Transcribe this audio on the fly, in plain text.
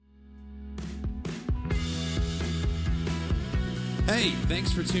Hey,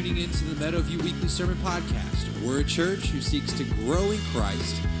 thanks for tuning in to the Meadowview Weekly Sermon Podcast. We're a church who seeks to grow in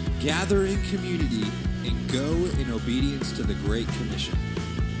Christ, gather in community, and go in obedience to the Great Commission.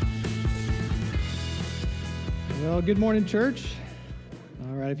 Well, good morning, church.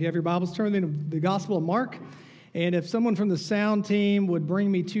 All right, if you have your Bibles, turn to the Gospel of Mark. And if someone from the sound team would bring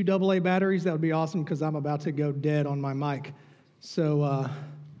me 2 AA batteries, that would be awesome because I'm about to go dead on my mic. So,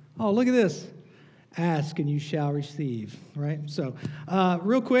 oh, look at this. Ask and you shall receive, right? So,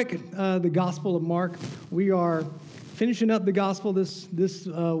 real quick, the Gospel of Mark. We are finishing up the Gospel this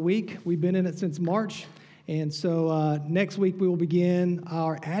week. We've been in it since March. And so next week we will begin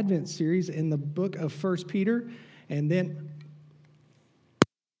our Advent series in the book of 1 Peter. And then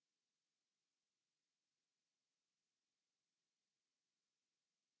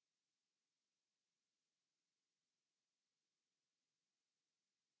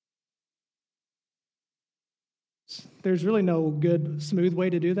there's really no good, smooth way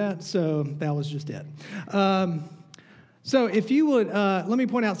to do that, so that was just it. So if you would, let me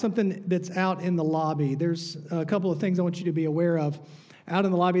point out something that's out in the lobby. There's a couple of things I want you to be aware of. Out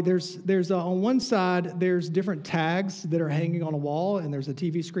in the lobby, there's on one side, there's different tags that are hanging on a wall, and there's a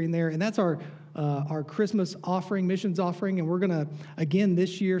TV screen there, and that's our Christmas offering, missions offering, and we're going to, again,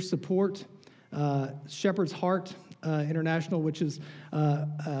 this year support Shepherd's Heart International, which is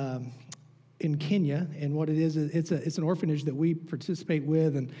in Kenya, and what it is, it's an orphanage that we participate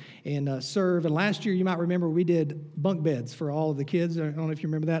with and serve. And last year, you might remember, we did bunk beds for all of the kids. I don't know if you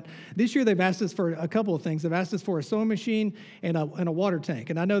remember that. This year, they've asked us for a couple of things. They've asked us for a sewing machine and a water tank.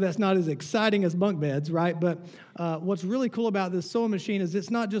 And I know that's not as exciting as bunk beds, right? But what's really cool about this sewing machine is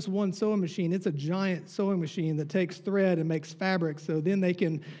it's not just one sewing machine. It's a giant sewing machine that takes thread and makes fabric. So then they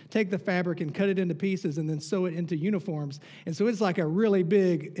can take the fabric and cut it into pieces and then sew it into uniforms. And so it's like a really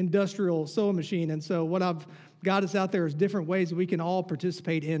big industrial sewing machine. And so what I've got us out there is different ways we can all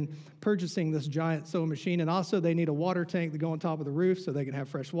participate in purchasing this giant sewing machine. And also they need a water tank to go on top of the roof so they can have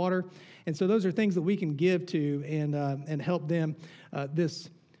fresh water. And so those are things that we can give to and help them this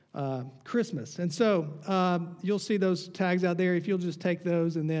Christmas. And so you'll see those tags out there. If you'll just take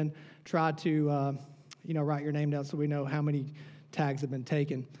those and then try to write your name down so we know how many tags have been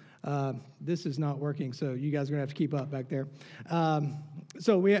taken. This is not working, so you guys are going to have to keep up back there.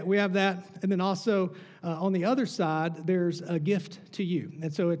 So we have that. And then also on the other side, there's a gift to you.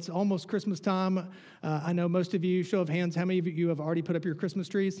 And so it's almost Christmas time. I know most of you, show of hands, how many of you have already put up your Christmas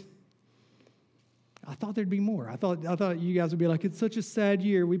trees? I thought there'd be more. I thought you guys would be like, it's such a sad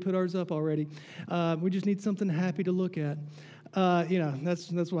year. We put ours up already. We just need something happy to look at.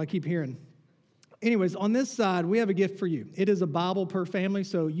 That's what I keep hearing. Anyways, on this side, we have a gift for you. It is a Bible per family,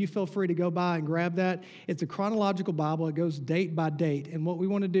 so you feel free to go by and grab that. It's a chronological Bible. It goes date by date. And what we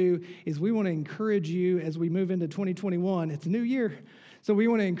want to do is we want to encourage you as we move into 2021. It's a new year, so we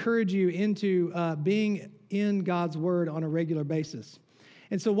want to encourage you into being in God's Word on a regular basis.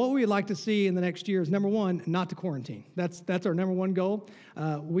 And so what we would like to see in the next year is, number one, not to quarantine. That's our number one goal.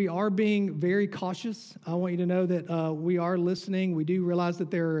 We are being very cautious. I want you to know that we are listening. We do realize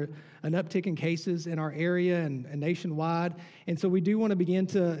that there are an uptick in cases in our area and nationwide. And so we do want to begin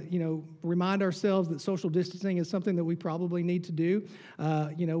to, remind ourselves that social distancing is something that we probably need to do.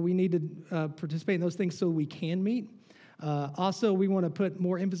 We need to participate in those things so we can meet. Also, we want to put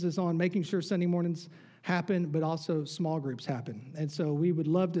more emphasis on making sure Sunday mornings happen, but also small groups happen. And so we would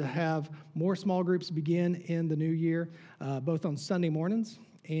love to have more small groups begin in the new year, both on Sunday mornings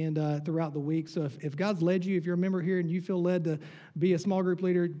and throughout the week. So if God's led you, if you're a member here and you feel led to be a small group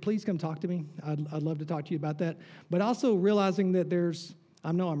leader, please come talk to me. I'd love to talk to you about that. But also realizing that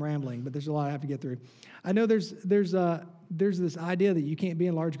I know I'm rambling, but there's a lot I have to get through. I know there's this idea that you can't be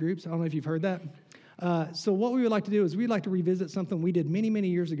in large groups. I don't know if you've heard that. So what we would like to do is we'd like to revisit something we did many, many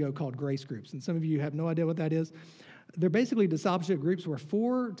years ago called grace groups. And some of you have no idea what that is. They're basically discipleship groups where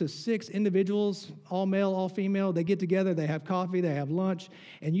 4 to 6 individuals, all male, all female, they get together, they have coffee, they have lunch,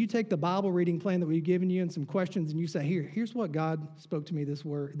 and you take the Bible reading plan that we've given you and some questions, and you say, here's what God spoke to me this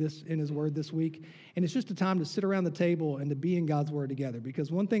in His Word this week. And it's just a time to sit around the table and to be in God's Word together.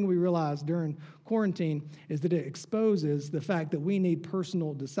 Because one thing we realized during quarantine is that it exposes the fact that we need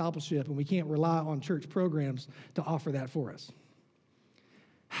personal discipleship, and we can't rely on church programs to offer that for us.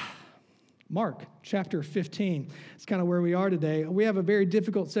 Mark chapter 15. It's kind of where we are today. We have a very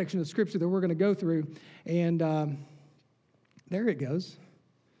difficult section of Scripture that we're going to go through. And there it goes.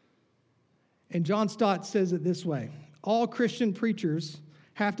 And John Stott says it this way. All Christian preachers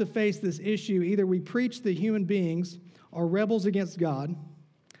have to face this issue. Either we preach the human beings are rebels against God,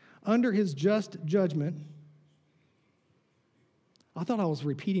 under His just judgment. I thought I was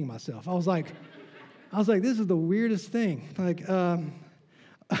repeating myself. I was like, I was like, this is the weirdest thing. Like,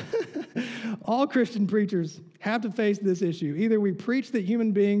 all Christian preachers have to face this issue. Either we preach that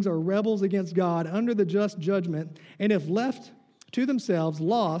human beings are rebels against God under the just judgment, and if left to themselves,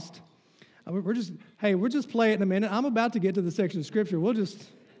 lost, we're just play it in a minute. I'm about to get to the section of Scripture.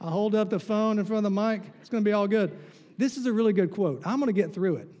 I'll hold up the phone in front of the mic. It's going to be all good. This is a really good quote. I'm going to get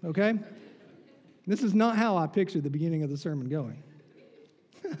through it, okay? This is not how I pictured the beginning of the sermon going.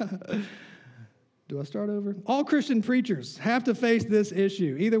 Do I start over? All Christian preachers have to face this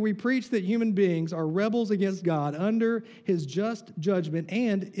issue. Either we preach that human beings are rebels against God under his just judgment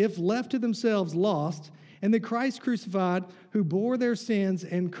and, if left to themselves, lost, and that Christ crucified, who bore their sins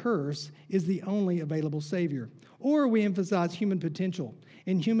and curse, is the only available Savior. Or we emphasize human potential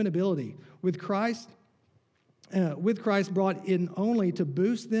and human ability, with Christ brought in only to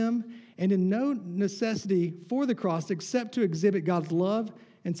boost them and in no necessity for the cross except to exhibit God's love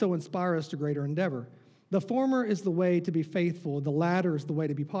and so inspire us to greater endeavor. The former is the way to be faithful. The latter is the way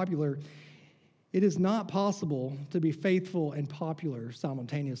to be popular. It is not possible to be faithful and popular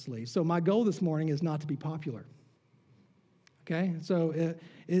simultaneously. So my goal this morning is not to be popular. Okay? So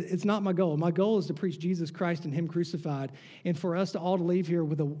it's not my goal. My goal is to preach Jesus Christ and him crucified, and for us to all to leave here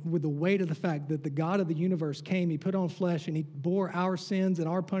with the weight of the fact that the God of the universe came, he put on flesh, and he bore our sins and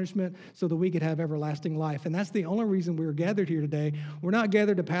our punishment so that we could have everlasting life. And that's the only reason we were gathered here today. We're not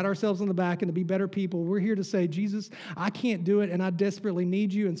gathered to pat ourselves on the back and to be better people. We're here to say, Jesus, I can't do it, and I desperately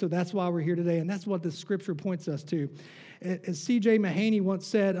need you, and so that's why we're here today, and that's what the Scripture points us to. As C.J. Mahaney once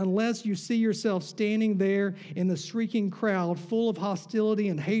said, unless you see yourself standing there in the shrieking crowd full of hostility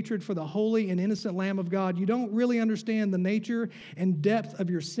and hatred for the holy and innocent Lamb of God, you don't really understand the nature and depth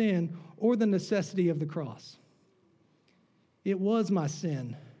of your sin or the necessity of the cross. It was my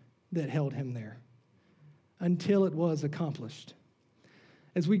sin that held him there until it was accomplished.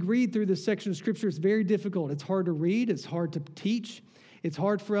 As we read through this section of Scripture, it's very difficult. It's hard to read. It's hard to teach. It's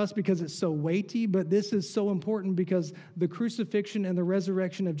hard for us because it's so weighty, but this is so important because the crucifixion and the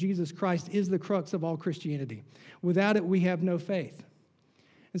resurrection of Jesus Christ is the crux of all Christianity. Without it, we have no faith.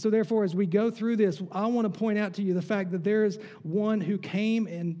 And so therefore, as we go through this, I want to point out to you the fact that there is one who came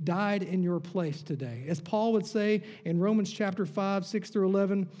and died in your place today. As Paul would say in Romans chapter 5, 6 through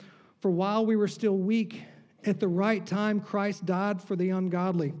 11, for while we were still weak, at the right time Christ died for the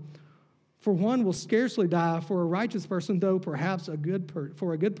ungodly. For one will scarcely die for a righteous person, though perhaps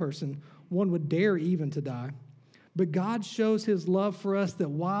for a good person, one would dare even to die. But God shows his love for us that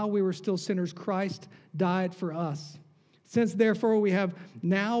while we were still sinners, Christ died for us. Since therefore we have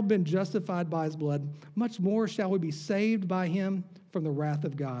now been justified by his blood, much more shall we be saved by him from the wrath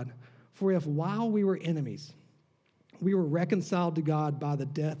of God. For if while we were enemies, we were reconciled to God by the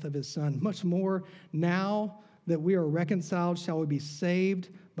death of his Son, much more now that we are reconciled shall we be saved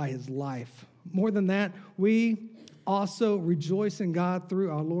by his life. More than that, we also rejoice in God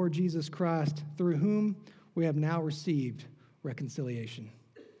through our Lord Jesus Christ, through whom we have now received reconciliation.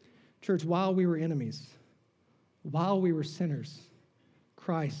 Church, while we were enemies, while we were sinners,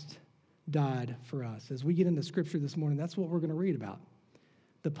 Christ died for us. As we get into Scripture this morning, that's what we're going to read about.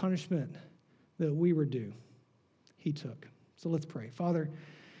 The punishment that we were due, he took. So let's pray. Father,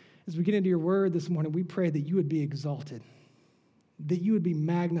 as we get into your word this morning, we pray that you would be exalted, that you would be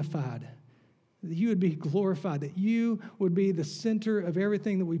magnified, that you would be glorified, that you would be the center of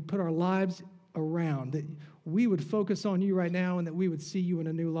everything that we put our lives around, that we would focus on you right now and that we would see you in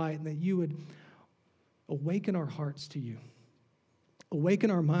a new light and that you would awaken our hearts to you,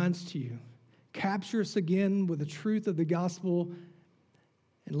 awaken our minds to you, capture us again with the truth of the gospel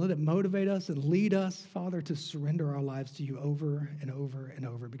and let it motivate us and lead us, Father, to surrender our lives to you over and over and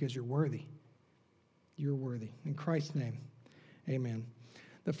over because you're worthy. You're worthy. In Christ's name. Amen.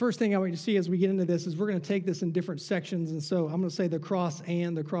 The first thing I want you to see as we get into this is we're going to take this in different sections. And so I'm going to say the cross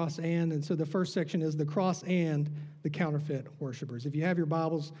and. And so the first section is the cross and the counterfeit worshipers. If you have your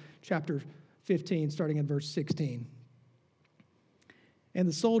Bibles, chapter 15, starting in verse 16. And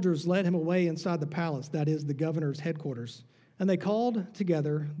the soldiers led him away inside the palace, that is, the governor's headquarters. And they called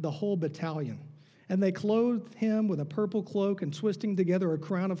together the whole battalion. And they clothed him with a purple cloak, and twisting together a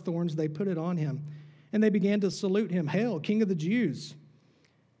crown of thorns, they put it on him. And they began to salute him, "Hail, King of the Jews!"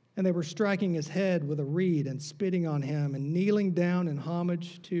 And they were striking his head with a reed and spitting on him and kneeling down in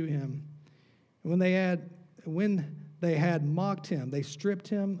homage to him. And when they had mocked him, they stripped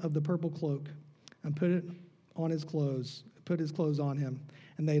him of the purple cloak and put his clothes on him,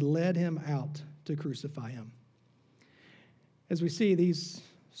 and they led him out to crucify him. As we see these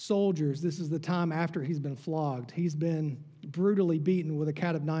soldiers, this is the time after he's been flogged. He's been brutally beaten with a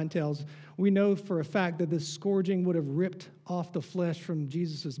cat of nine tails. We know for a fact that this scourging would have ripped off the flesh from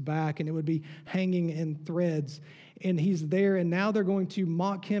Jesus' back, and it would be hanging in threads. And he's there, and now they're going to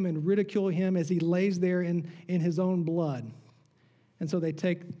mock him and ridicule him as he lays there in his own blood. And so they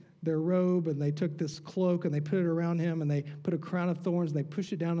take their robe, and they took this cloak, and they put it around him, and they put a crown of thorns, and they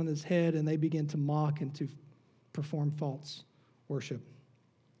push it down on his head, and they begin to mock and to perform false worship.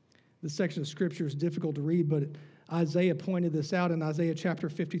 This section of Scripture is difficult to read, but Isaiah pointed this out in Isaiah chapter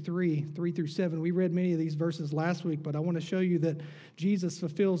 53, 3 through 7. We read many of these verses last week, but I want to show you that Jesus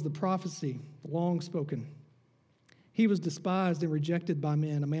fulfills the prophecy, long spoken. He was despised and rejected by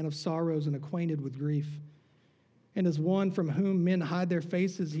men, a man of sorrows and acquainted with grief. And as one from whom men hide their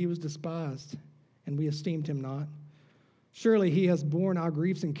faces, he was despised, and we esteemed him not. Surely he has borne our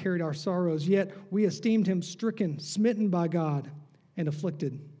griefs and carried our sorrows, yet we esteemed him stricken, smitten by God, and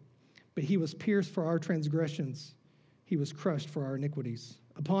afflicted. But he was pierced for our transgressions. He was crushed for our iniquities.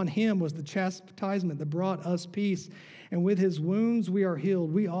 Upon him was the chastisement that brought us peace, and with his wounds we are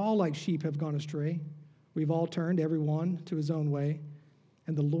healed. We all like sheep have gone astray. We've all turned every one to his own way,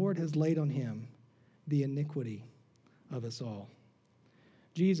 and the Lord has laid on him the iniquity of us all.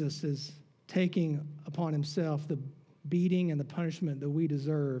 Jesus is taking upon himself the beating and the punishment that we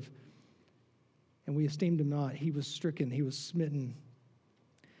deserve, and we esteemed him not. He was stricken, he was smitten.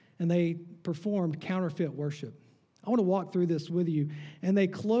 And they performed counterfeit worship. I want to walk through this with you. And they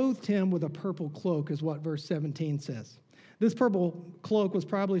clothed him with a purple cloak, is what verse 17 says. This purple cloak was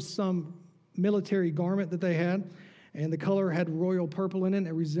probably some military garment that they had, and the color had royal purple in it.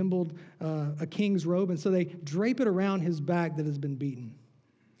 It resembled a king's robe, and so they drape it around his back that has been beaten.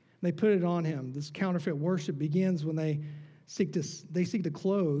 They put it on him. This counterfeit worship begins when they seek to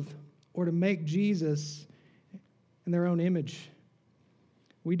clothe or to make Jesus in their own image.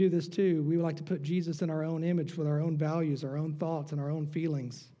 We do this too. We like to put Jesus in our own image with our own values, our own thoughts, and our own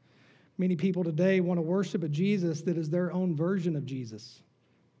feelings. Many people today want to worship a Jesus that is their own version of Jesus.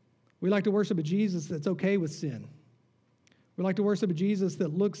 We like to worship a Jesus that's okay with sin. We like to worship a Jesus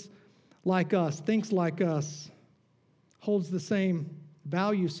that looks like us, thinks like us, holds the same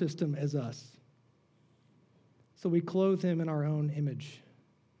value system as us. So we clothe him in our own image.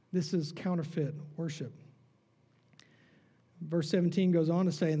 This is counterfeit worship. Verse 17 goes on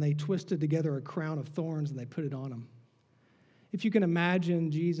to say, and they twisted together a crown of thorns and they put it on him. If you can imagine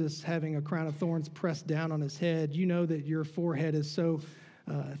Jesus having a crown of thorns pressed down on his head, you know that your forehead is so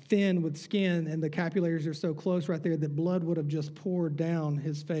thin with skin and the capillaries are so close right there that blood would have just poured down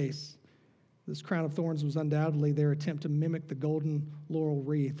his face. This crown of thorns was undoubtedly their attempt to mimic the golden laurel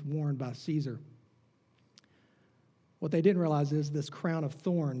wreath worn by Caesar. What they didn't realize is this crown of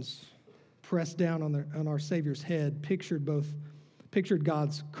thorns pressed down on our Savior's head pictured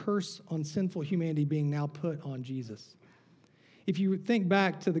God's curse on sinful humanity being now put on Jesus. If you think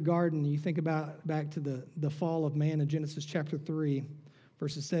back to the garden, you think back to the fall of man in Genesis chapter 3,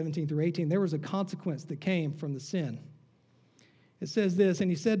 verses 17 through 18, there was a consequence that came from the sin. It says this,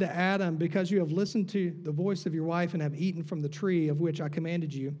 and he said to Adam, because you have listened to the voice of your wife and have eaten from the tree of which I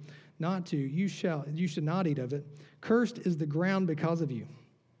commanded you not to, you should not eat of it. Cursed is the ground because of you.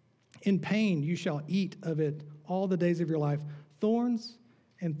 In pain you shall eat of it all the days of your life. Thorns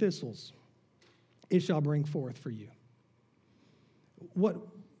and thistles it shall bring forth for you. What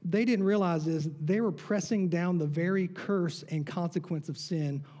they didn't realize is they were pressing down the very curse and consequence of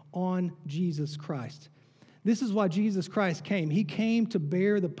sin on Jesus Christ. This is why Jesus Christ came. He came to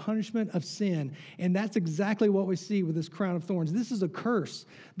bear the punishment of sin, and that's exactly what we see with this crown of thorns. This is a curse.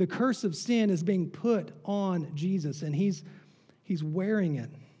 The curse of sin is being put on Jesus, and he's wearing it.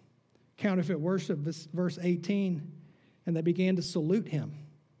 Counterfeit worship, verse 18, and they began to salute him.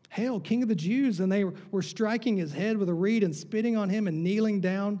 Hail, King of the Jews! And they were striking his head with a reed and spitting on him and kneeling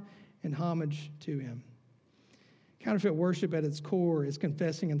down in homage to him. Counterfeit worship at its core is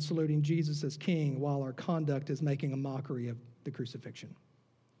confessing and saluting Jesus as king while our conduct is making a mockery of the crucifixion.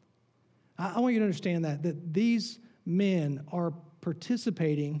 I want you to understand that these men are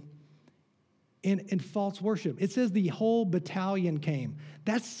participating in false worship. It says the whole battalion came.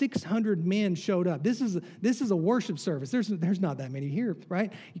 That's 600 men showed up. This is a worship service. There's not that many here,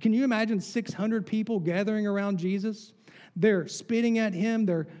 right? Can you imagine 600 people gathering around Jesus? They're spitting at him.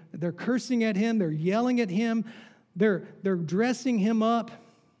 They're cursing at him. They're yelling at him. They're dressing him up.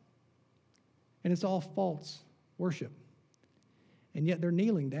 And it's all false worship. And yet they're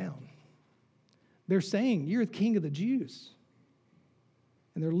kneeling down. They're saying, "You're the King of the Jews."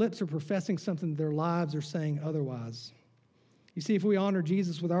 And their lips are professing something that their lives are saying otherwise. You see, if we honor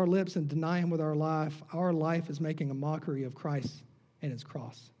Jesus with our lips and deny him with our life is making a mockery of Christ and his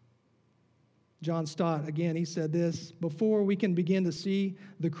cross. John Stott, again, he said this: before we can begin to see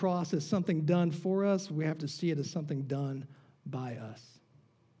the cross as something done for us, we have to see it as something done by us.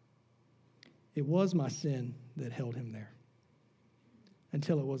 It was my sin that held him there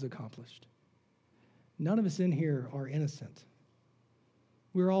until it was accomplished. None of us in here are innocent.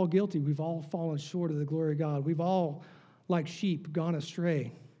 We're all guilty. We've all fallen short of the glory of God. We've all, like sheep, gone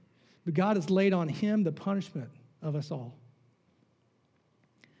astray. But God has laid on him the punishment of us all.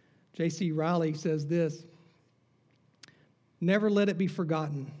 J.C. Riley says this: never let it be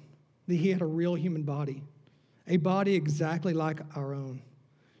forgotten that he had a real human body, a body exactly like our own,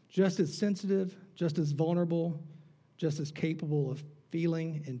 just as sensitive, just as vulnerable, just as capable of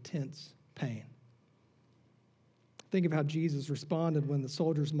feeling intense pain. Think of how Jesus responded when the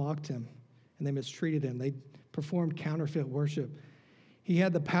soldiers mocked him and they mistreated him. They performed counterfeit worship. He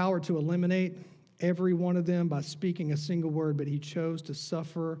had the power to eliminate every one of them by speaking a single word, but he chose to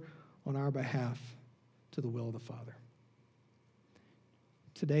suffer on our behalf to the will of the Father.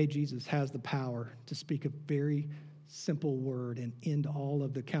 Today, Jesus has the power to speak a very simple word and end all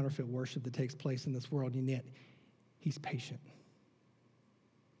of the counterfeit worship that takes place in this world, and yet he's patient.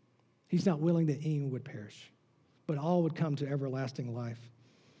 He's not willing that anyone would perish, but all would come to everlasting life.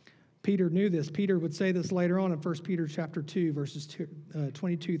 Peter knew this. Peter would say this later on in 1 Peter chapter 2, verses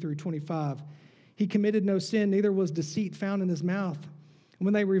 22 through 25. He committed no sin, neither was deceit found in his mouth.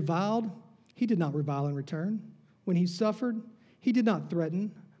 When they reviled, he did not revile in return. When he suffered, he did not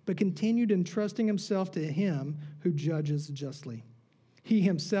threaten, but continued entrusting himself to him who judges justly. He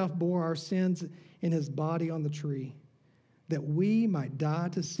himself bore our sins in his body on the tree, that we might die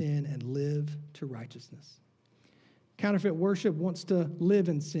to sin and live to righteousness. Counterfeit worship wants to live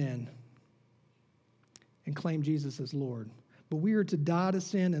in sin and claim Jesus as Lord. But we are to die to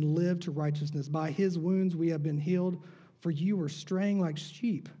sin and live to righteousness. By his wounds we have been healed, for you were straying like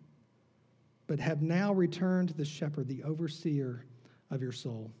sheep, but have now returned to the shepherd, the overseer of your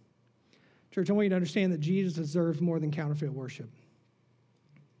soul. Church, I want you to understand that Jesus deserves more than counterfeit worship.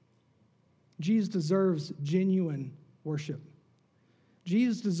 Jesus deserves genuine worship.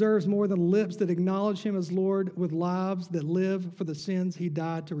 Jesus deserves more than lips that acknowledge him as Lord with lives that live for the sins he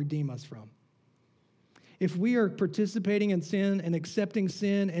died to redeem us from. If we are participating in sin and accepting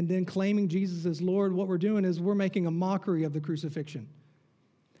sin and then claiming Jesus as Lord, what we're doing is we're making a mockery of the crucifixion.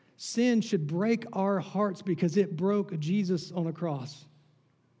 Sin should break our hearts because it broke Jesus on a cross.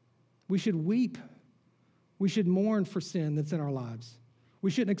 We should weep. We should mourn for sin that's in our lives. We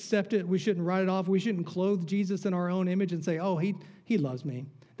shouldn't accept it. We shouldn't write it off. We shouldn't clothe Jesus in our own image and say, oh, he loves me.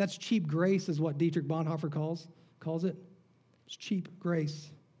 That's cheap grace is what Dietrich Bonhoeffer calls it. It's cheap grace.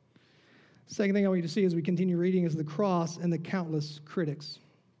 Second thing I want you to see as we continue reading is the cross and the countless critics.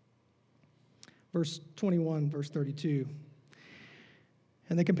 Verse 21, verse 32.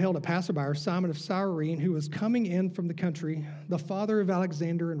 And they compelled a passerby, Simon of Cyrene, who was coming in from the country, the father of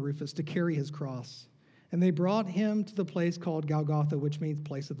Alexander and Rufus, to carry his cross. And they brought him to the place called Golgotha, which means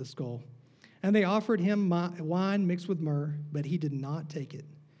place of the skull. And they offered him wine mixed with myrrh, but he did not take it.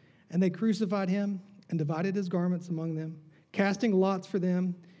 And they crucified him and divided his garments among them, casting lots for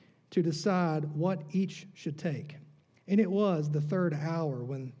them to decide what each should take. And it was the third hour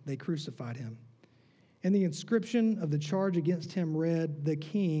when they crucified him. And the inscription of the charge against him read, "The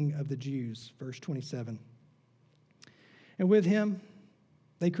King of the Jews," verse 27. And with him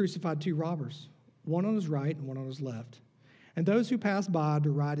they crucified two robbers, one on his right and one on his left. And those who passed by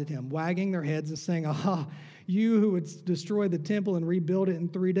derided him, wagging their heads and saying, "Aha, you who would destroy the temple and rebuild it in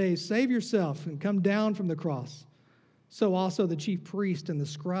 3 days, save yourself and come down from the cross." So also the chief priest and the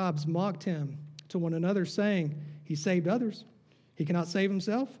scribes mocked him to one another, saying, "He saved others. He cannot save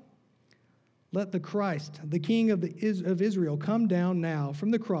himself. Let the Christ, the King of Israel, come down now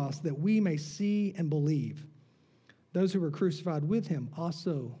from the cross that we may see and believe." Those who were crucified with him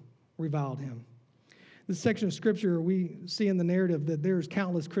also reviled him. This section of Scripture, we see in the narrative that there's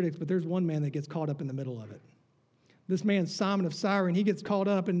countless critics, but there's one man that gets caught up in the middle of it. This man, Simon of Cyrene, he gets caught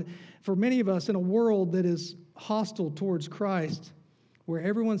up, and for many of us in a world that is hostile towards Christ, where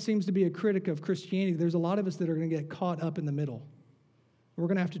everyone seems to be a critic of Christianity, there's a lot of us that are going to get caught up in the middle. We're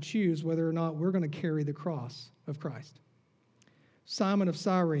going to have to choose whether or not we're going to carry the cross of Christ. Simon of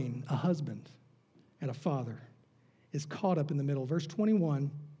Cyrene, a husband and a father, is caught up in the middle. Verse 21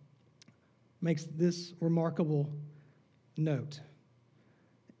 makes this remarkable note.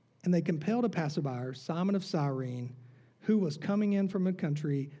 And they compelled a passerby, Simon of Cyrene, who was coming in from a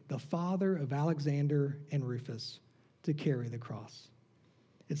country, the father of Alexander and Rufus, to carry the cross.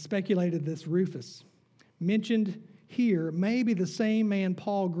 It's speculated this Rufus, mentioned here, may be the same man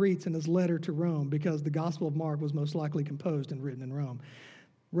Paul greets in his letter to Rome, because the Gospel of Mark was most likely composed and written in Rome.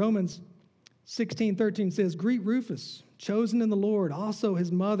 Romans 16:13 says, "Greet Rufus, chosen in the Lord, also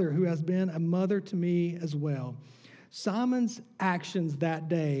his mother, who has been a mother to me as well." Simon's actions that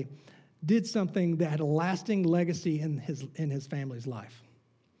day did something that had a lasting legacy in his family's life.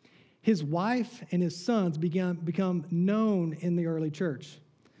 His wife and his sons become known in the early church.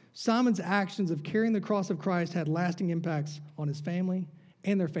 Simon's actions of carrying the cross of Christ had lasting impacts on his family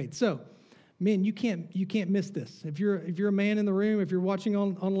and their faith. So, men, you can't miss this. If you're a man in the room, if you're watching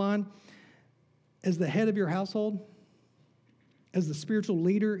online, as the head of your household, as the spiritual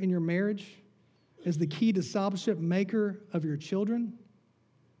leader in your marriage, as the key discipleship maker of your children,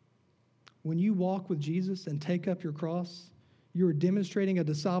 when you walk with Jesus and take up your cross, you are demonstrating a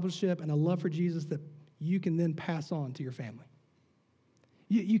discipleship and a love for Jesus that you can then pass on to your family.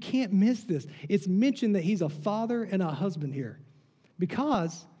 You can't miss this. It's mentioned that he's a father and a husband here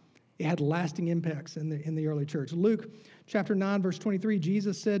because it had lasting impacts in the early church. Luke chapter 9, verse 23,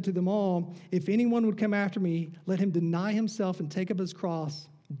 Jesus said to them all, "If anyone would come after me, let him deny himself and take up his cross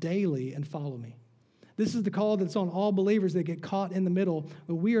daily and follow me." This is the call that's on all believers that get caught in the middle.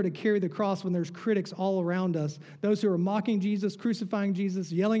 But we are to carry the cross when there's critics all around us. Those who are mocking Jesus, crucifying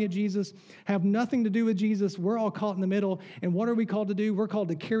Jesus, yelling at Jesus, have nothing to do with Jesus. We're all caught in the middle. And what are we called to do? We're called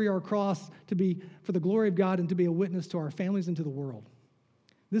to carry our cross to be for the glory of God and to be a witness to our families and to the world.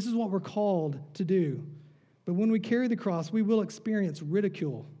 This is what we're called to do. But when we carry the cross, we will experience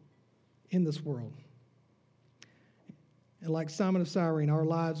ridicule in this world. And like Simon of Cyrene, our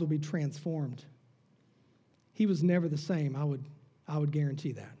lives will be transformed. He was never the same, I would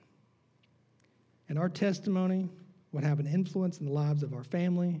guarantee that. And our testimony would have an influence in the lives of our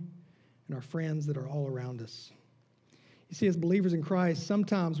family and our friends that are all around us. You see, as believers in Christ,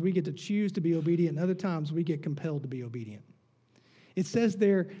 sometimes we get to choose to be obedient, and other times we get compelled to be obedient. It says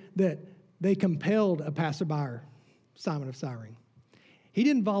there that they compelled a passerby, Simon of Cyrene. He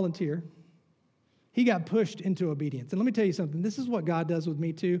didn't volunteer. He got pushed into obedience. And let me tell you something. This is what God does with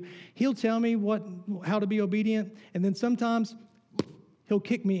me too. He'll tell me how to be obedient, and then sometimes he'll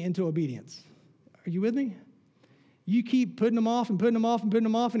kick me into obedience. Are you with me? You keep putting them off and putting them off and putting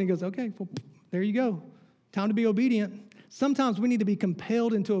them off, and he goes, "Okay, well, there you go. Time to be obedient." Sometimes we need to be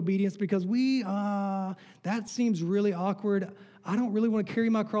compelled into obedience because that seems really awkward. I don't really want to carry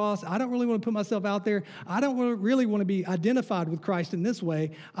my cross. I don't really want to put myself out there. I don't really want to be identified with Christ in this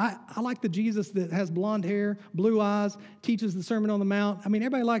way. I like the Jesus that has blonde hair, blue eyes, teaches the Sermon on the Mount. I mean,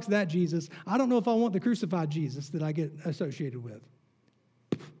 everybody likes that Jesus. I don't know if I want the crucified Jesus that I get associated with.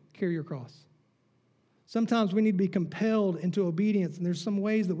 Carry your cross. Sometimes we need to be compelled into obedience, and there's some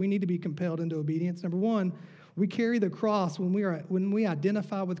ways that we need to be compelled into obedience. Number one, we carry the cross when we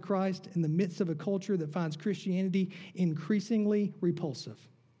identify with Christ in the midst of a culture that finds Christianity increasingly repulsive.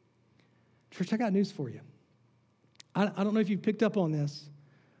 Church, I got news for you. I don't know if you've picked up on this,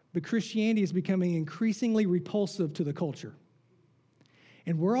 but Christianity is becoming increasingly repulsive to the culture.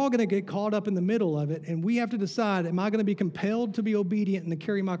 And we're all going to get caught up in the middle of it, and we have to decide, am I going to be compelled to be obedient and to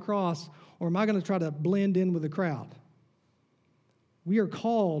carry my cross, or am I going to try to blend in with the crowd? We are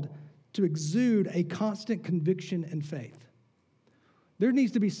called to exude a constant conviction and faith. There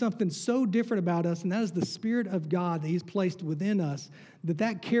needs to be something so different about us, and that is the Spirit of God that He's placed within us,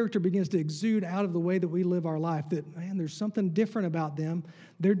 that character begins to exude out of the way that we live our life, that, man, there's something different about them.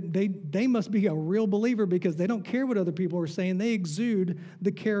 They must be a real believer because they don't care what other people are saying. They exude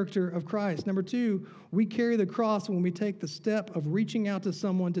the character of Christ. Number two, we carry the cross when we take the step of reaching out to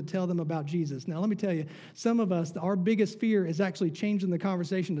someone to tell them about Jesus. Now, let me tell you, some of us, our biggest fear is actually changing the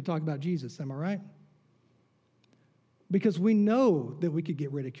conversation to talk about Jesus. Am I right? Because we know that we could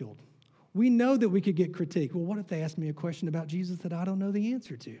get ridiculed. We know that we could get critiqued. Well, what if they ask me a question about Jesus that I don't know the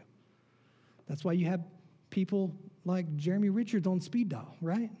answer to? That's why you have people like Jeremy Richards on speed dial,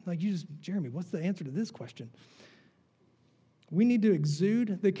 right? Like Jeremy, what's the answer to this question? We need to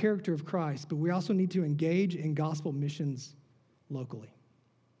exude the character of Christ, but we also need to engage in gospel missions locally.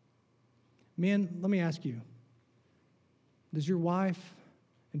 Men, let me ask you, does your wife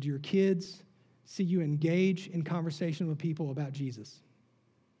and do your kids see you engage in conversation with people about Jesus?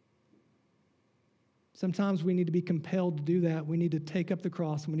 Sometimes we need to be compelled to do that. We need to take up the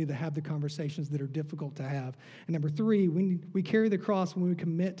cross, and we need to have the conversations that are difficult to have. And number three, we carry the cross when we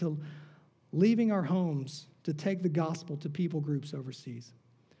commit to leaving our homes to take the gospel to people groups overseas.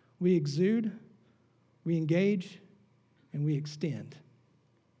 We exude, we engage, and we extend.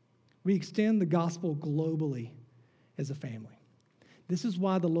 We extend the gospel globally as a family. This is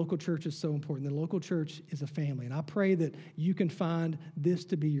why the local church is so important. The local church is a family, and I pray that you can find this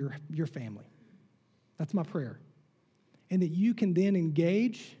to be your family. That's my prayer. And that you can then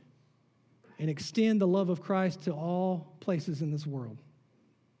engage and extend the love of Christ to all places in this world.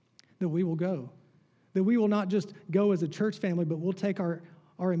 that we will go. That we will not just go as a church family, but we'll take our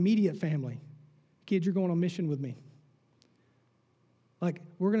immediate family. Kids, you're going on mission with me. Like,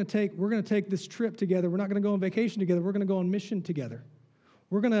 we're going to take this trip together. We're not going to go on vacation together. We're going to go on mission together.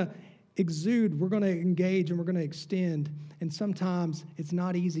 We're going to exude, we're going to engage, and we're going to extend. And sometimes it's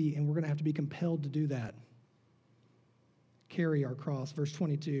not easy, and we're going to have to be compelled to do that. Carry our cross. Verse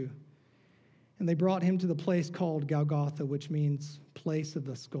 22. And they brought him to the place called Golgotha, which means place of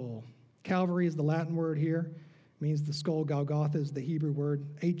the skull. Calvary is the Latin word here. It means the skull. Golgotha is the Hebrew word.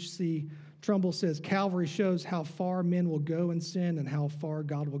 H.C. Trumbull says, Calvary shows how far men will go in sin and how far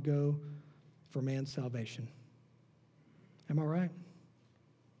God will go for man's salvation. Am I right?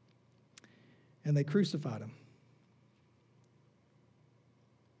 And they crucified him.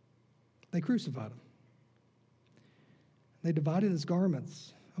 They crucified him. They divided his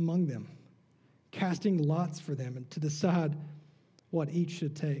garments among them, casting lots for them and to decide what each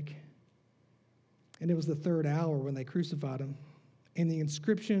should take. And it was the third hour when they crucified him. And the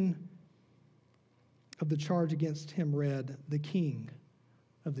inscription of the charge against him read, "The King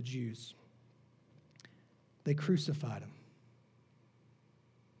of the Jews." They crucified him.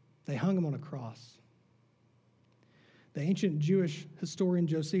 They hung him on a cross. The ancient Jewish historian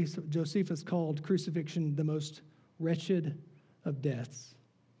Josephus called crucifixion the most wretched of deaths.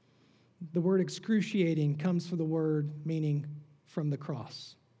 The word excruciating comes from the word meaning from the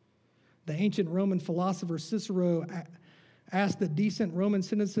cross. The ancient Roman philosopher Cicero asked that decent Roman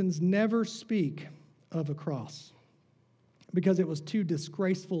citizens never speak of a cross because it was too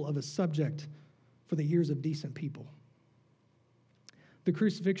disgraceful of a subject for the ears of decent people. The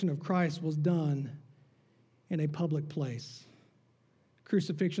crucifixion of Christ was done in a public place.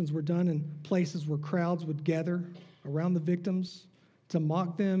 Crucifixions were done in places where crowds would gather around the victims to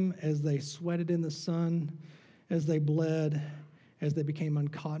mock them as they sweated in the sun, as they bled, as they became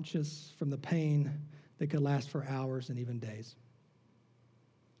unconscious from the pain that could last for hours and even days.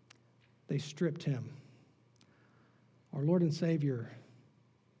 They stripped him. Our Lord and Savior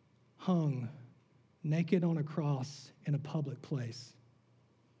hung naked on a cross in a public place.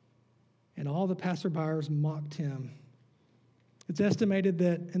 And all the passerbyers mocked him. It's estimated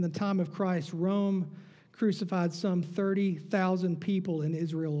that in the time of Christ, Rome crucified some 30,000 people in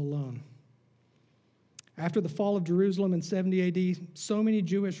Israel alone. After the fall of Jerusalem in 70 AD, so many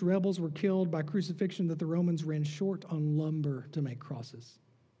Jewish rebels were killed by crucifixion that the Romans ran short on lumber to make crosses.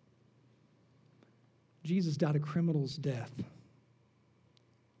 Jesus died a criminal's death.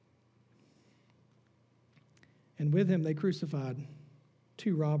 And with him they crucified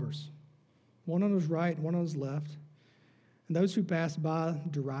two robbers, one on his right and one on his left. And those who passed by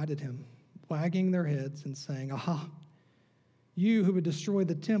derided him, wagging their heads and saying, "Aha, you who would destroy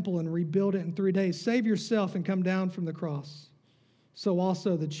the temple and rebuild it in 3 days, save yourself and come down from the cross." So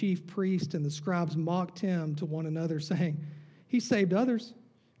also the chief priest and the scribes mocked him to one another, saying, "He saved others.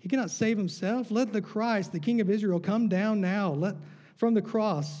 He cannot save himself. Let the Christ, the King of Israel, come down now from the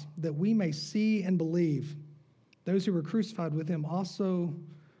cross that we may see and believe." Those who were crucified with him also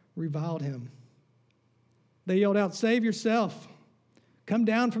reviled him. They yelled out, "Save yourself. Come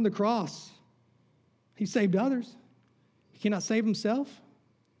down from the cross. He saved others. He cannot save himself."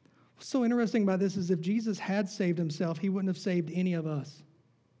 What's so interesting about this is if Jesus had saved himself, he wouldn't have saved any of us.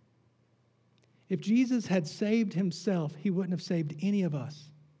 If Jesus had saved himself, he wouldn't have saved any of us.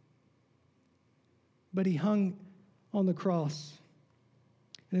 But he hung on the cross.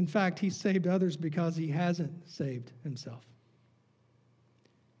 And in fact, he saved others because he hasn't saved himself.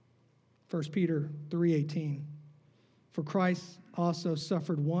 1 Peter 3:18, "For Christ also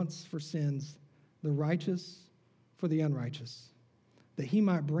suffered once for sins, the righteous for the unrighteous, that he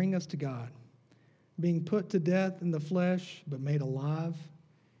might bring us to God, being put to death in the flesh, but made alive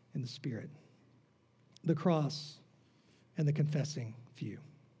in the spirit." The cross and the confessing few.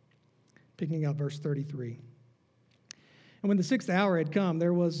 Picking up verse 33. "And when the 6th hour had come,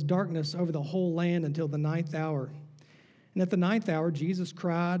 there was darkness over the whole land until the 9th hour. And at the 9th hour, Jesus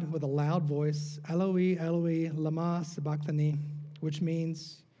cried with a loud voice, 'Eloi, Eloi, lama sabachthani,' which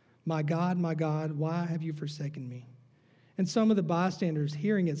means, my God, why have you forsaken me?' And some of the bystanders,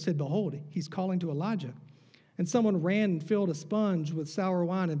 hearing it, said, 'Behold, he's calling to Elijah.' And someone ran and filled a sponge with sour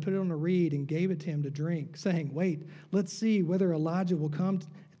wine and put it on a reed and gave it to him to drink, saying, 'Wait, let's see whether Elijah will come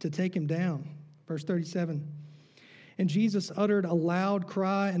to take him down.'" Verse 37. "And Jesus uttered a loud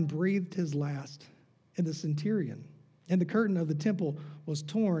cry and breathed his last. And the curtain of the temple was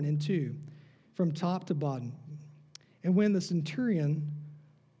torn in two from top to bottom. And when the centurion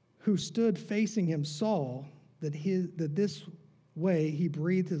who stood facing him saw that this way he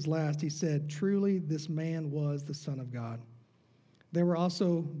breathed his last, he said, 'Truly this man was the Son of God.' There were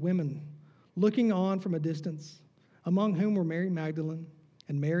also women looking on from a distance, among whom were Mary Magdalene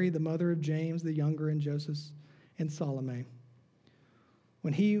and Mary, the mother of James the younger, and Joseph and Salome.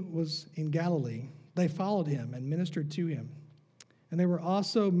 When he was in Galilee, they followed him and ministered to him. And there were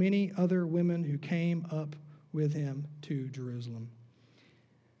also many other women who came up with him to Jerusalem.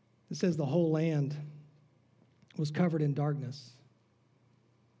 It says the whole land was covered in darkness.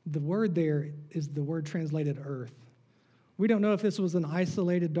 The word there is the word translated earth. We don't know if this was an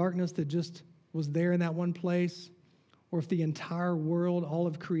isolated darkness that just was there in that one place, or if the entire world, all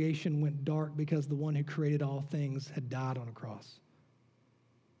of creation, went dark because the one who created all things had died on a cross.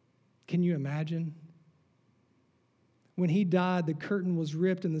 Can you imagine? When he died, the curtain was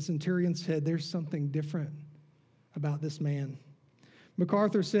ripped, and the centurion said, "There's something different about this man."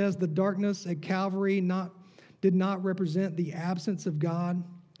 MacArthur says the darkness at Calvary did not represent the absence of God,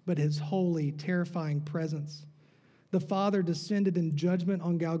 but his holy, terrifying presence. The Father descended in judgment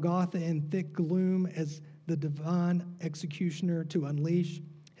on Golgotha in thick gloom as the divine executioner to unleash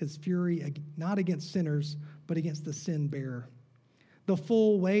his fury not against sinners, but against the sin bearer. The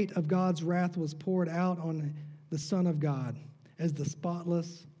full weight of God's wrath was poured out on the Son of God as the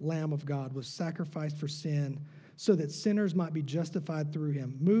spotless Lamb of God was sacrificed for sin so that sinners might be justified through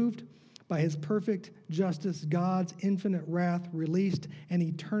him. Moved by his perfect justice, God's infinite wrath released an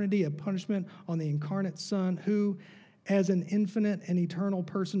eternity of punishment on the incarnate Son who, as an infinite and eternal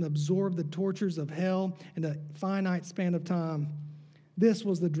person, absorbed the tortures of hell in a finite span of time. This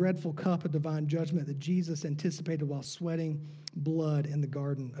was the dreadful cup of divine judgment that Jesus anticipated while sweating blood in the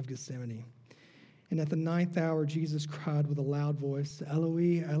Garden of Gethsemane. And at the 9th hour, Jesus cried with a loud voice,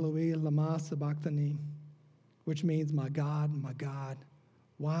 "Eloi, Eloi, lama sabachthani," which means, my God,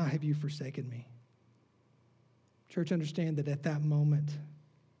 why have you forsaken me?" Church, understand that at that moment,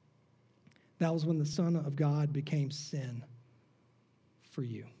 that was when the Son of God became sin for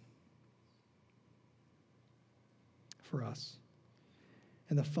you, for us.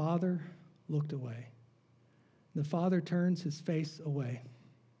 And the Father looked away. The Father turns his face away.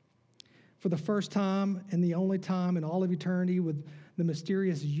 For the first time and the only time in all of eternity, with the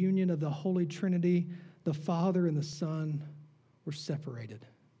mysterious union of the Holy Trinity, the Father and the Son were separated.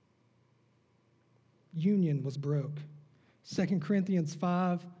 Union was broke. 2 Corinthians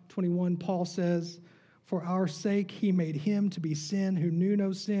 5:21, Paul says, "For our sake he made him to be sin who knew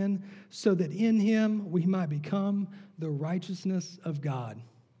no sin, so that in him we might become the righteousness of God."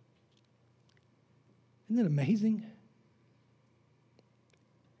 Isn't that amazing?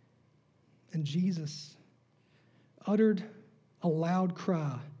 And Jesus uttered a loud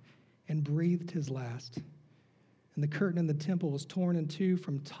cry and breathed his last. And the curtain in the temple was torn in two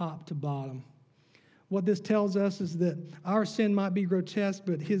from top to bottom. What this tells us is that our sin might be grotesque,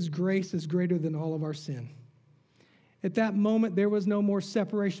 but his grace is greater than all of our sin. At that moment, there was no more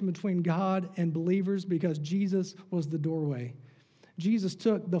separation between God and believers because Jesus was the doorway. Jesus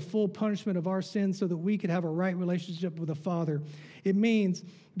took the full punishment of our sins so that we could have a right relationship with the Father. It means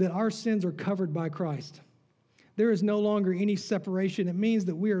that our sins are covered by Christ. There is no longer any separation. It means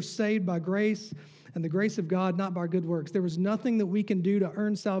that we are saved by grace and the grace of God, not by good works. There was nothing that we can do to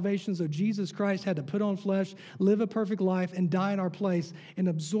earn salvation, so Jesus Christ had to put on flesh, live a perfect life, and die in our place and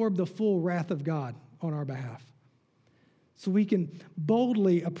absorb the full wrath of God on our behalf. So we can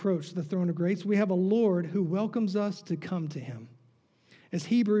boldly approach the throne of grace. We have a Lord who welcomes us to come to him. As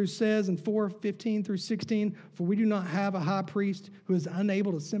Hebrews says in 4:15 through 16, "For we do not have a high priest who is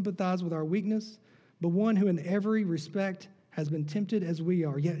unable to sympathize with our weakness, but one who in every respect has been tempted as we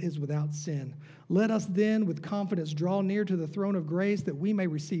are, yet is without sin. Let us then with confidence draw near to the throne of grace that we may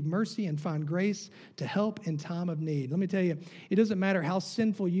receive mercy and find grace to help in time of need." Let me tell you, it doesn't matter how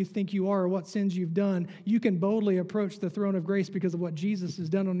sinful you think you are or what sins you've done, you can boldly approach the throne of grace because of what Jesus has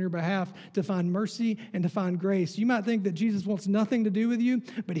done on your behalf to find mercy and to find grace. You might think that Jesus wants nothing to do with you,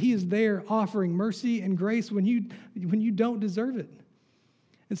 but he is there offering mercy and grace when you don't deserve it.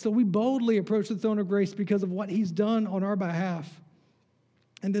 And so we boldly approach the throne of grace because of what he's done on our behalf.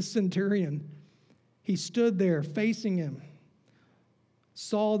 And this centurion, he stood there facing him,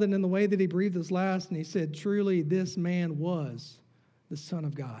 saw that in the way that he breathed his last, and he said, "Truly, this man was the Son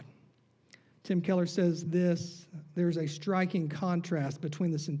of God." Tim Keller says this: there's a striking contrast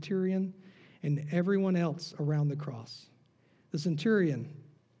between the centurion and everyone else around the cross. The centurion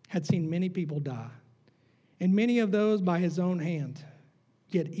had seen many people die, and many of those by his own hand.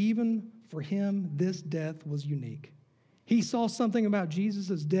 Yet even for him, this death was unique. He saw something about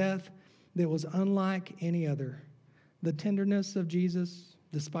Jesus' death that was unlike any other. The tenderness of Jesus,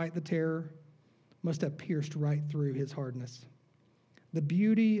 despite the terror, must have pierced right through his hardness. The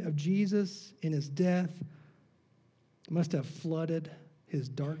beauty of Jesus in his death must have flooded his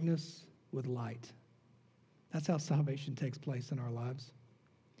darkness with light. That's how salvation takes place in our lives.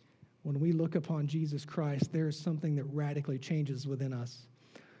 When we look upon Jesus Christ, there is something that radically changes within us.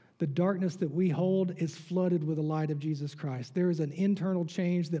 The darkness that we hold is flooded with the light of Jesus Christ. There is an internal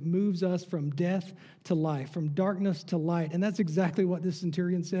change that moves us from death to life, from darkness to light. And that's exactly what this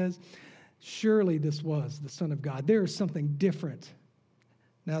centurion says. Surely this was the Son of God. There is something different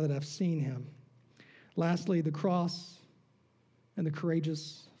now that I've seen him. Lastly, the cross and the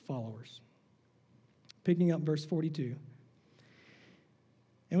courageous followers. Picking up verse 42.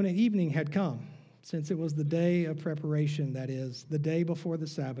 And when evening had come, since it was the day of preparation, that is, the day before the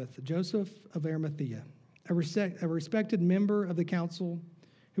Sabbath, Joseph of Arimathea, a respected member of the council,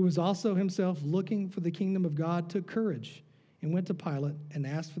 who was also himself looking for the kingdom of God, took courage and went to Pilate and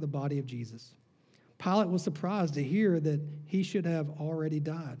asked for the body of Jesus. Pilate was surprised to hear that he should have already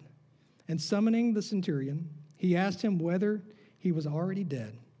died. And summoning the centurion, he asked him whether he was already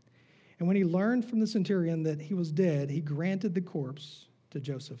dead. And when he learned from the centurion that he was dead, he granted the corpse to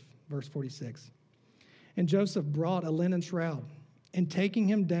Joseph. Verse 46. And Joseph brought a linen shroud, and taking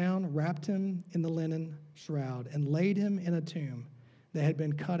him down, wrapped him in the linen shroud, and laid him in a tomb that had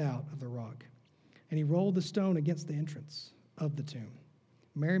been cut out of the rock. And he rolled the stone against the entrance of the tomb.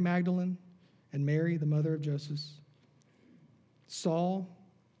 Mary Magdalene and Mary, the mother of Joseph, saw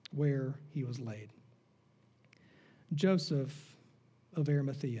where he was laid. Joseph of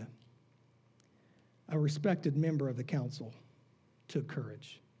Arimathea, a respected member of the council, took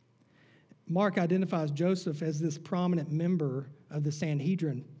courage. Mark identifies Joseph as this prominent member of the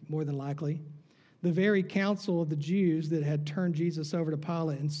Sanhedrin, more than likely, the very council of the Jews that had turned Jesus over to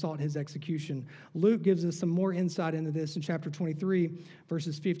Pilate and sought his execution. Luke gives us some more insight into this in chapter 23,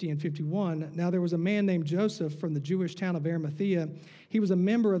 verses 50 and 51. Now there was a man named Joseph from the Jewish town of Arimathea. He was a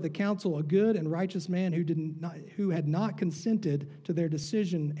member of the council, a good and righteous man who had not consented to their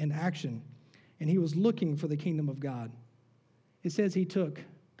decision and action, and he was looking for the kingdom of God. It says he took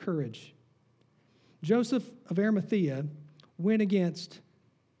courage. Joseph of Arimathea went against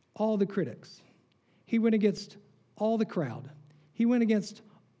all the critics. He went against all the crowd. He went against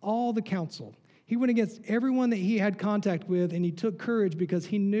all the council. He went against everyone that he had contact with, and he took courage because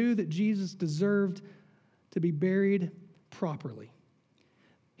he knew that Jesus deserved to be buried properly.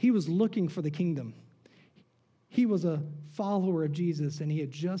 He was looking for the kingdom. He was a follower of Jesus, and he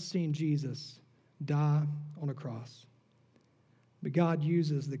had just seen Jesus die on a cross. But God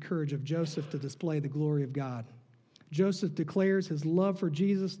uses the courage of Joseph to display the glory of God. Joseph declares his love for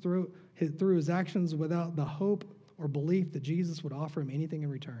Jesus through his actions without the hope or belief that Jesus would offer him anything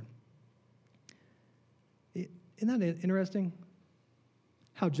in return. Isn't that interesting?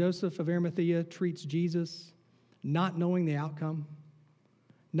 How Joseph of Arimathea treats Jesus, not knowing the outcome,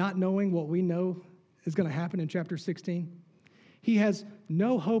 not knowing what we know is going to happen in chapter 16. He has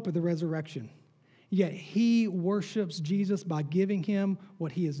no hope of the resurrection. Yet he worships Jesus by giving him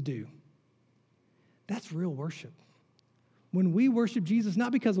what he is due. That's real worship. When we worship Jesus,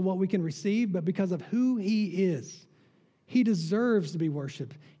 not because of what we can receive, but because of who he is. He deserves to be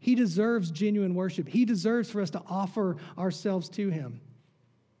worshiped. He deserves genuine worship. He deserves for us to offer ourselves to him.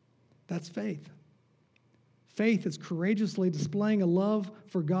 That's faith. Faith is courageously displaying a love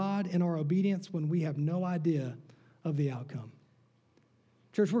for God in our obedience when we have no idea of the outcome.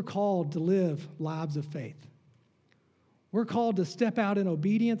 Church, we're called to live lives of faith. We're called to step out in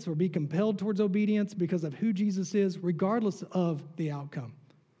obedience or be compelled towards obedience because of who Jesus is, regardless of the outcome.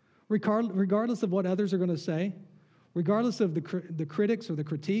 Regardless of what others are going to say, regardless of the critics or the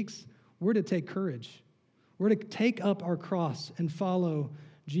critiques, we're to take courage. We're to take up our cross and follow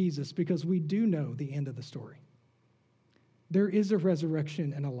Jesus because we do know the end of the story. There is a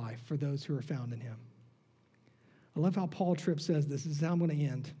resurrection and a life for those who are found in him. I love how Paul Tripp says this. This is how I'm going to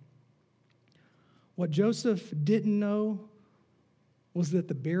end. What Joseph didn't know was that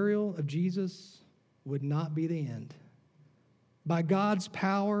the burial of Jesus would not be the end. By God's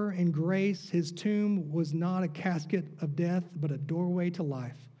power and grace, his tomb was not a casket of death, but a doorway to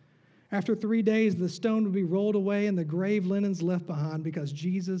life. After 3 days, the stone would be rolled away and the grave linens left behind because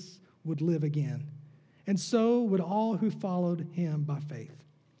Jesus would live again. And so would all who followed him by faith.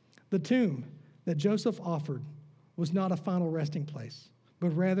 The tomb that Joseph offered was not a final resting place, but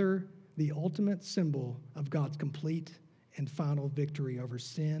rather the ultimate symbol of God's complete and final victory over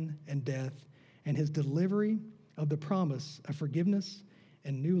sin and death and his delivery of the promise of forgiveness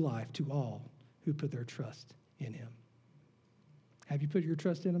and new life to all who put their trust in him. Have you put your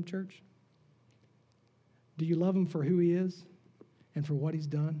trust in him, church? Do you love him for who he is and for what he's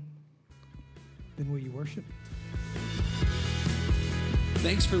done? Then will you worship?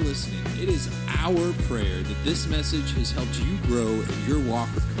 Thanks for listening. It is our prayer that this message has helped you grow in your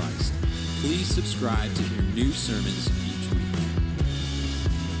walk with Christ. Please subscribe to hear new sermons